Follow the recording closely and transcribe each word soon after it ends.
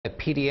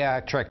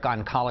pediatric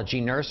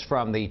oncology nurse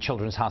from the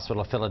Children's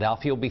Hospital of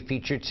Philadelphia, will be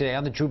featured today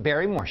on the Drew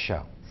Barrymore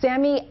Show.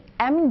 Sammy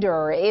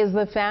Emdur is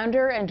the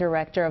founder and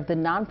director of the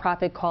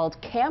nonprofit called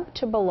Camp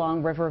to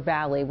Belong River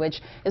Valley,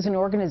 which is an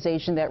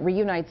organization that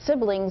reunites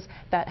siblings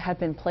that have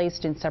been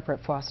placed in separate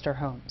foster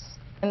homes.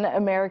 In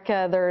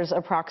America, there's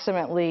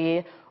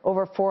approximately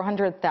over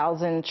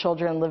 400,000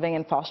 children living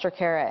in foster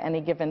care at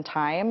any given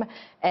time,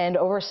 and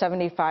over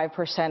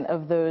 75%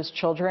 of those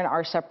children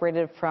are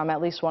separated from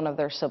at least one of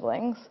their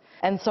siblings.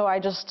 And so I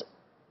just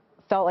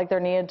felt like there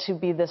needed to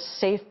be this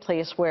safe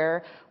place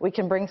where we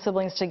can bring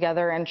siblings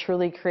together and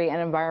truly create an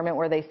environment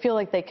where they feel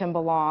like they can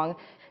belong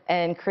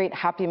and create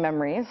happy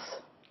memories.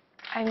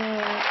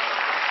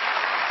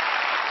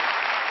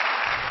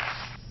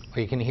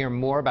 Well, you can hear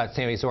more about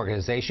Sammy's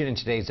organization in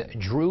today's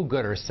Drew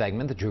Gooder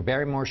segment. The Drew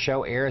Barrymore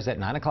Show airs at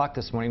 9 o'clock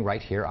this morning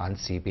right here on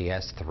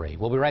CBS 3.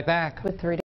 We'll be right back. With 3